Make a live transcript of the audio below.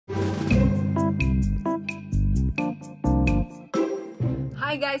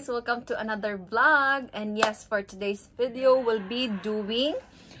Hi guys, welcome to another vlog. And yes, for today's video we'll be doing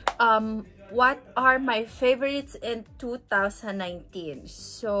what are my favorites in 2019.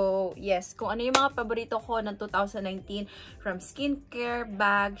 So yes, kung ano yung mga paborito ko ng 2019, from skincare,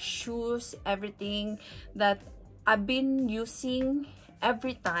 bag, shoes, everything that I've been using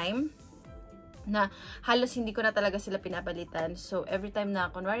every time na halos hindi ko na talaga sila pinapalitan. So every time na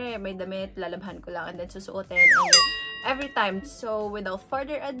kunwari may damit, lalabhan ko lang and then susuotin and every time. So without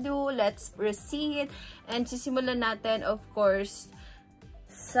further ado, let's proceed and sisimulan natin of course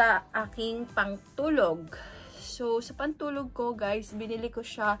sa aking pangtulog. So sa pantulog ko guys, binili ko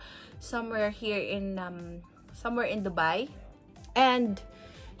siya somewhere here in somewhere in Dubai. And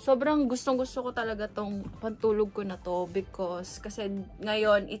sobrang gustong-gusto ko talaga tong pantulog ko na to because kasi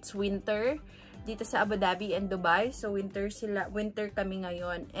ngayon it's winter dito sa Abu Dhabi and Dubai. So winter kami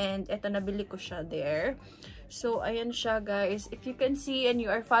ngayon and eto nabili ko siya there. So ayan siya guys. If you can see and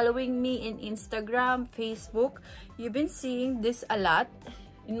you are following me in Instagram, Facebook, you've been seeing this a lot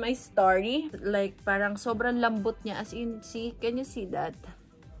in my story. Like parang sobrang lambot niya, as in, see, can you see that?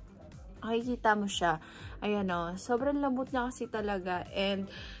 Makikita mo siya. Ayan o, sobrang lambot niya kasi talaga and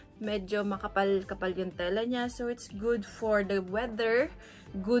medyo makapal-kapal yung tela niya. So it's good for the weather.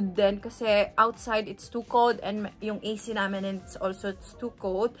 Good din kasi outside it's too cold and yung AC namin it's also too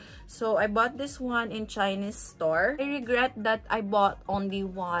cold. So I bought this one in Chinese store. I regret that I bought only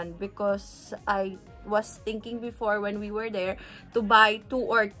one because I was thinking before when we were there to buy 2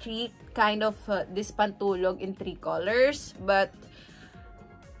 or 3 kind of this pantulog in 3 colors, but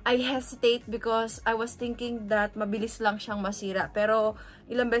I hesitate because I was thinking that mabilis lang siyang masira. Pero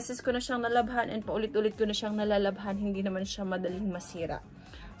ilang beses ko na siyang nalabhan and paulit-ulit ko na siyang nalalabhan, hindi naman siya madaling masira.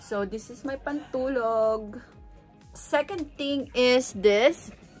 So this is my pantulog. Second thing is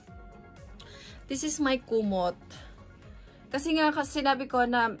this. This is my kumot. Kasi sinabi ko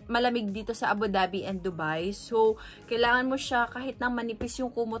na malamig dito sa Abu Dhabi and Dubai. So, kailangan mo siya, kahit na manipis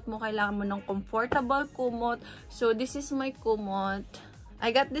yung kumot mo, kailangan mo ng comfortable kumot. So, this is my kumot. I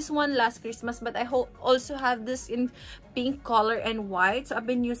got this one last Christmas, but I also have this in pink color and white. So, I've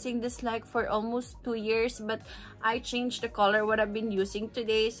been using this like for almost 2 years, but I changed the color what I've been using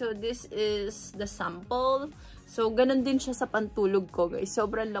today. So, this is the sample. So, ganun din siya sa pantulog ko, guys.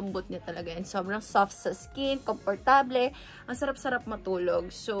 Sobrang lambot niya talaga. And sobrang soft sa skin, komportable. Ang sarap-sarap matulog.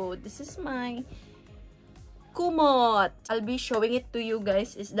 So, this is my kumot. I'll be showing it to you,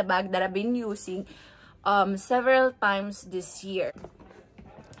 guys. Is the bag that I've been using several times this year.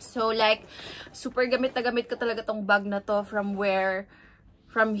 So, like, super gamit na gamit ko talaga tong bag na to from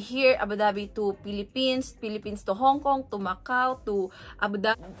here, Abu Dhabi to Philippines, Philippines to Hong Kong, to Macau, to Abu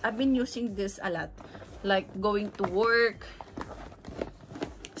Dhabi. I've been using this a lot. Like, going to work.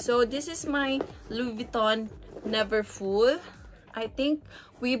 So, this is my Louis Vuitton Never Full. I think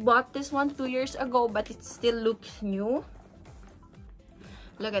we bought this one 2 years ago, but it still looks new.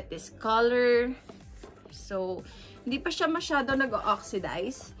 Look at this color. So, hindi pa siya masyado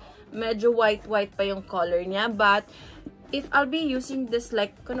nag-oxidize. Medyo white-white pa yung color niya. But, if I'll be using this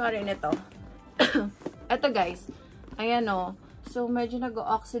like, kunwari nito. Eto guys. Ayan o. So, medyo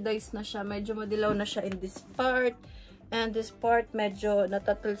nag-oxidize na siya. Medyo madilaw na siya in this part. And this part, medyo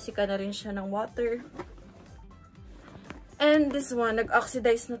natatalsika na rin siya ng water. And this one,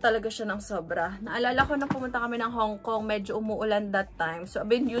 nag-oxidize na talaga siya ng sobra. Naalala ko na pumunta kami ng Hong Kong, medyo umuulan that time. So, I've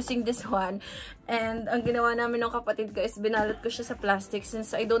been using this one. And ang ginawa namin ng kapatid ko is binalot ko siya sa plastic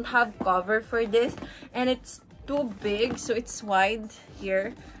since I don't have cover for this. And it's too big, so it's wide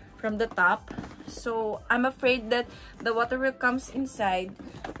here from the top. So, I'm afraid that the water will come inside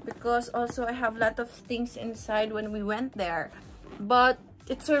because also I have a lot of things inside when we went there. But,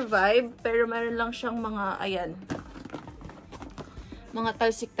 it survived. Pero meron lang siyang mga, ayan, mga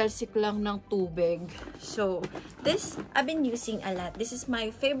talsik-talsik lang ng tubig. So, this, I've been using a lot. This is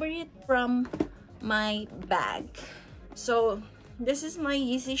my favorite from my bag. So, this is my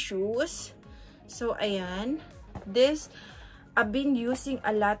Yeezy shoes. So, ayan. This, I've been using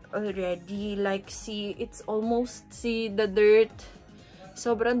a lot already. Like, see, it's almost, see, the dirt.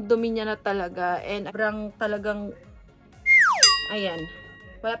 Sobrang dumi niya na talaga. And, sobrang talagang, ayan.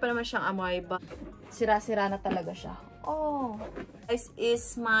 Wala pa naman siyang amoy, but sira-sira na talaga siya. Oh, this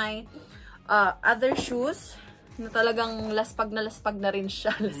is my other shoes na talagang laspag na rin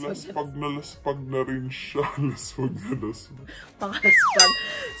siya. Laspag na rin siya. Laspag na laspag. Pangalaspag.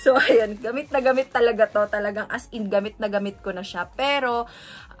 So, ayan. Gamit na gamit talaga to. Talagang as in, gamit na gamit ko na siya. Pero,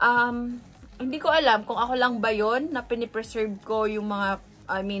 hindi ko alam kung ako lang ba yun na pinipreserve ko yung mga,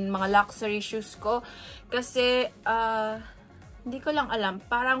 mga luxury shoes ko. Kasi, Hindi ko lang alam.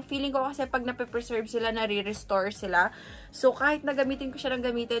 Parang feeling ko kasi pag nape-preserve sila, nare-restore sila. So, kahit nagamitin ko siya ng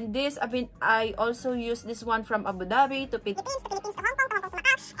gamitin, I also use this one from Abu Dhabi to Philippines to Hong Kong, to Hong Kong to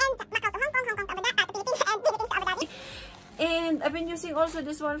Macau, and Macau to Hong Kong, Hong Kong to Philippines, and Philippines to Abu Dhabi. And I've been using also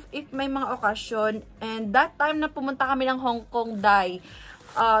this one if may mga okasyon. And that time na pumunta kami ng Hong Kong,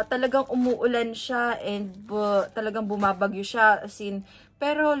 talagang umuulan siya and talagang bumabagyo siya. As in,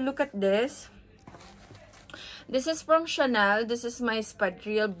 pero look at this. This is from Chanel. This is my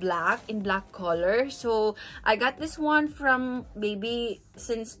Spadrille black in black color. So, I got this one from maybe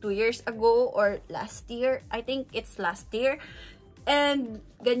since 2 years ago or last year. I think it's last year. And,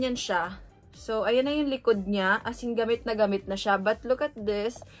 ganyan siya. So, ayan na yung likod niya. As in, gamit na siya. But, look at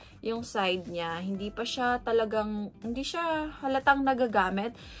this. Yung side niya. Hindi siya halatang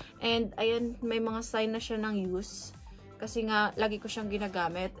nagagamit. And, ayan, may mga sign na siya ng use. Kasi nga, lagi ko siyang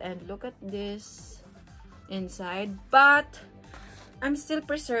ginagamit. And, look at this inside, but I'm still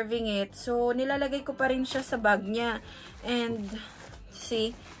preserving it. So, nilalagay ko pa rin siya sa bag niya. And,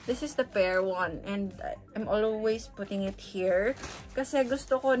 see, this is the pear one. And, I'm always putting it here. Kasi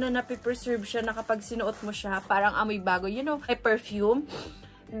gusto ko na napipreserve siya na kapag sinuot mo siya, parang amoy bago. You know, my perfume.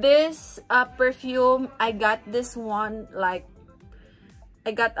 This perfume, I got this one, like,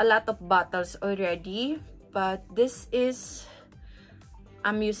 I got a lot of bottles already. But, this is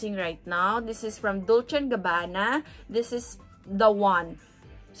I'm using right now. This is from Dolce & Gabbana. This is the one.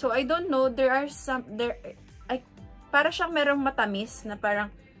 So, I don't know. There are some, para siyang merong matamis na parang,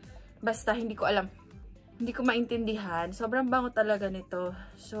 basta hindi ko alam. Hindi ko maintindihan. Sobrang bango talaga nito.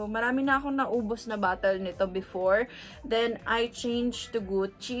 So, marami na akong naubos na bottle nito before. Then, I changed to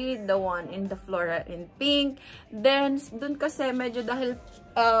Gucci, the one in the floral in pink. Then, dun kasi medyo dahil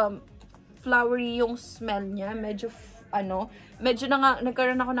flowery yung smell niya, medyo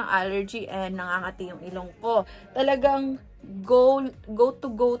nagkaroon ako ng allergy and nangangati yung ilong ko. Talagang go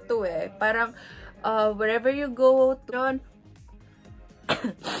to eh. Parang wherever you go to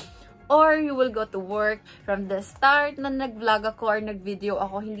or you will go to work. From the start na nag-vlog ako or nag-video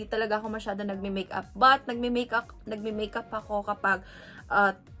ako, hindi talaga ako masyado nagme-makeup. But nagme-makeup ako kapag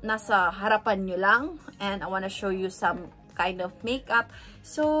nasa harapan nyo lang. And I wanna show you some kind of makeup.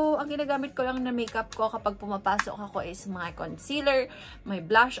 So, ang ginagamit ko lang na makeup ko kapag pumapasok ako is my concealer, my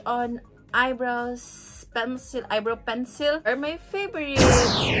blush on, eyebrows, pencil, eyebrow pencil, or my favorite.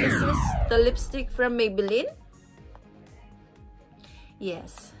 This is the lipstick from Maybelline.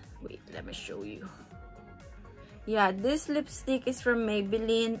 Yes. Wait, let me show you. Yeah, this lipstick is from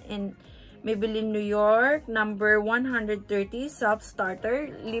Maybelline in Maybelline New York, number 130, Self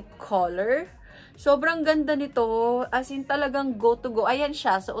Starter Lip Color. Sobrang ganda nito. As in, talagang go to go. Ayan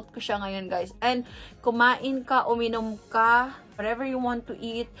siya. Suot ko siya ngayon, guys. And, kumain ka, uminom ka, whatever you want to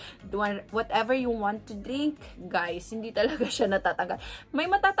eat, whatever you want to drink, guys, hindi talaga siya natatanggal. May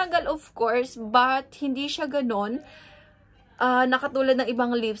matatanggal, of course, but hindi siya ganun. Nakatulad ng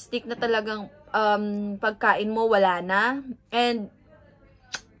ibang lipstick na talagang pagkain mo, wala na. And,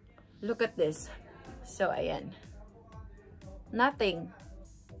 look at this. So, ayan. Nothing.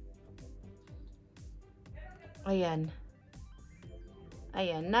 Ayan.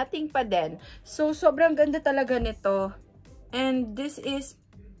 Ayan. Nothing pa din. So, sobrang ganda talaga nito. And this is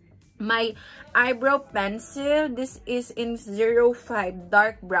my eyebrow pencil. This is in 05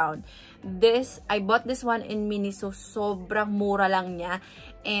 dark brown. I bought this one in Miniso. Sobrang mura lang niya.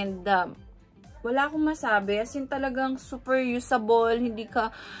 And, wala akong masabi. As in, talagang super usable. Hindi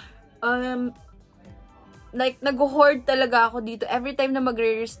ka, like, nag-hoard talaga ako dito. Every time na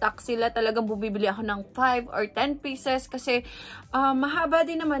magre-restock sila, talagang bumibili ako ng 5 or 10 pieces. Kasi, mahaba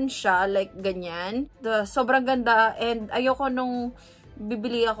din naman siya. Like, ganyan. Sobrang ganda. And, ayoko nung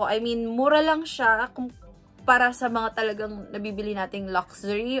bibili ako. I mean, mura lang siya para sa mga talagang nabibili nating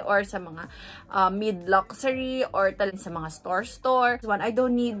luxury or sa mga mid-luxury or sa mga store. I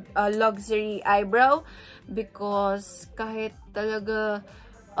don't need a luxury eyebrow because kahit talaga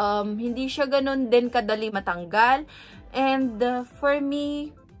hindi siya ganun din kadali matanggal. And for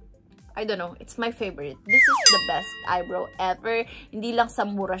me, I don't know, it's my favorite. This is the best eyebrow ever. Hindi lang sa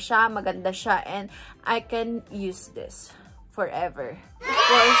mura siya, maganda siya, and I can use this forever. Of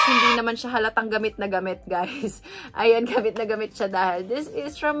course, hindi naman siya halatang gamit na gamit, guys. Ayan, gamit na gamit siya dahil this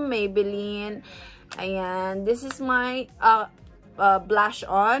is from Maybelline. Ayan, this is my blush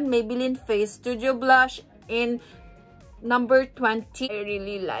on. Maybelline Face Studio Blush in number 20. I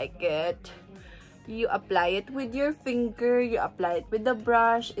really like it. You apply it with your finger. You apply it with the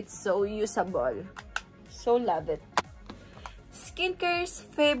brush. It's so usable. So love it. Skincare's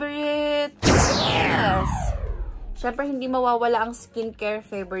favorite. Yes. syempre hindi mawawala ang skincare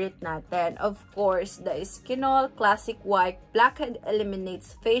favorite natin. Of course, the Skinol Classic White Blackhead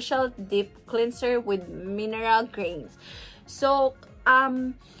Eliminates Facial Deep Cleanser with Mineral Grains. So,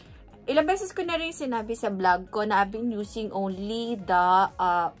 ilang beses ko na rin sinabi sa vlog ko na I've been using only the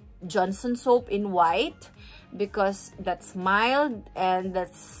Johnson soap in white because that's mild and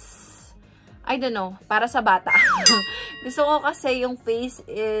that's, I don't know, para sa bata. Gusto ko kasi yung face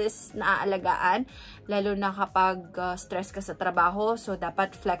is naaalagaan, lalo na kapag stress ka sa trabaho. So,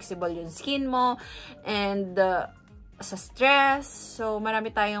 dapat flexible yung skin mo and sa stress. So,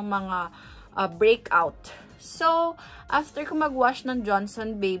 marami tayong mga breakout. So, after ko mag-wash ng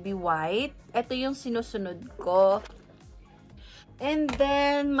Johnson Baby White, ito yung sinusunod ko. And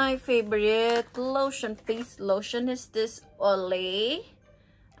then, my favorite lotion, face lotion is this Olay.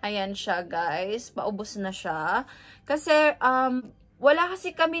 Ayan siya, guys. Paubos na siya. Kasi, wala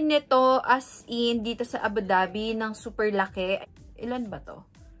kasi kami nito as in dito sa Abu Dhabi ng super laki. Ilan ba to?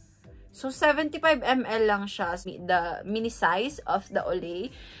 So, 75 ml lang siya. The mini size of the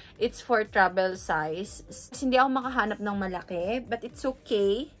Olay. It's for travel size. Hindi ako makahanap ng malaki. But it's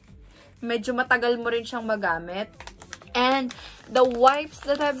okay. Medyo matagal mo rin siyang magamit. And the wipes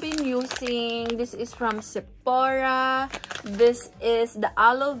that I've been using, this is from Sephora. This is the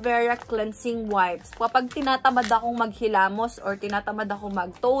Aloe Vera Cleansing Wipes. Kapag tinatamad akong maghilamos or tinatamad ako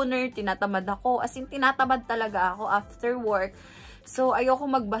mag-toner, tinatamad ako, as in tinatamad talaga ako after work. So, ayoko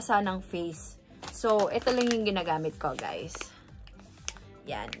magbasa ng face. So, ito lang yung ginagamit ko, guys.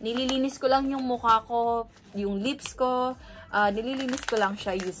 Yan. Nililinis ko lang yung mukha ko, yung lips ko. Nililinis ko lang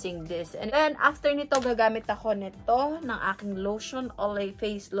siya using this. And then, after nito, gagamit ako nito ng aking lotion, Olay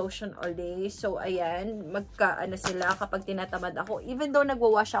Face Lotion Olay. So, ayan, magkaano sila kapag tinatamad ako. Even though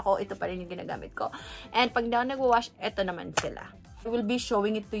nagwawash ako, ito pa rin yung ginagamit ko. And pag daw nagwawash, ito naman sila. I will be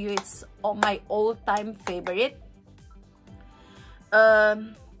showing it to you. It's my all-time favorite.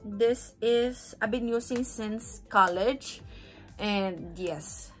 This is, I've been using since college. And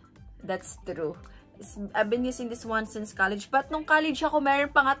yes, that's true. I've been using this one since college. But nung college ako,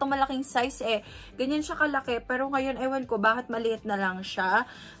 meron pa nga itong malaking size eh. Ganyan siya kalaki. Pero ngayon, ewan ko, bakit maliit na lang siya.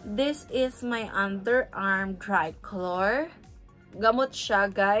 This is my underarm dry color. Gamot siya,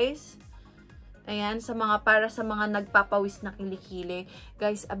 guys. Ayan, para sa mga nagpapawis na kilikili.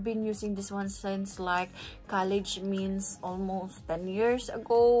 Guys, I've been using this one since like college, means almost 10 years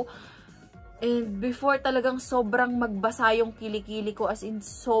ago. And before talagang sobrang magbasa yung kilikili ko, as in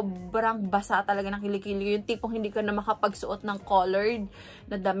sobrang basa talaga ng kilikili. Yung tipong hindi ka na makapagsuot ng colored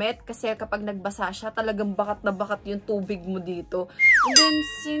na damit kasi kapag nagbasa siya, talagang bakat na bakat yung tubig mo dito. And then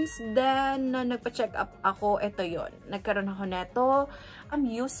since then, na nagpa-check up ako, ito yon. Nagkaroon ako neto. I'm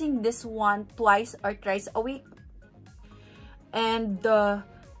using this one twice or thrice a week. And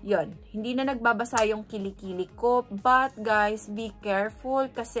yun, hindi na nagbabasa yung kilikili ko. But guys, be careful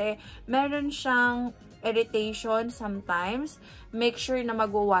kasi meron siyang irritation sometimes. Make sure na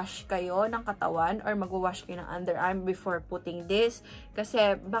mag-wash kayo ng katawan or mag-wash kayo ng underarm before putting this.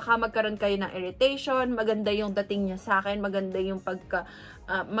 Kasi baka magkaroon kayo ng irritation. Maganda yung dating niya sa akin. Maganda yung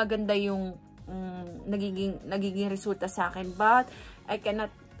maganda yung nagiging resulta sa akin. But I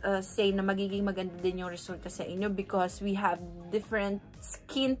cannot say na magiging maganda din yung resulta sa inyo because we have different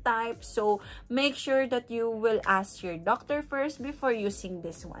skin types. So, make sure that you will ask your doctor first before using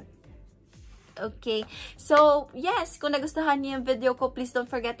this one. Okay, so yes, kung nagustuhan niyo yung video ko, please don't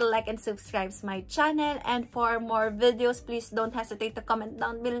forget to like and subscribe to my channel. And for more videos, please don't hesitate to comment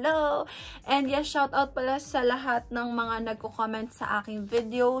down below. And yes, shout out pala sa lahat ng mga nagko-comment sa aking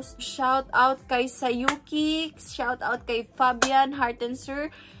videos. Shout out kay Sayuki, shout out kay Fabian Hartensur,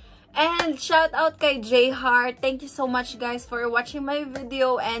 and shout out kay J Hart. Thank you so much guys for watching my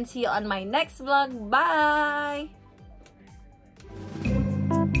video and see you on my next vlog. Bye!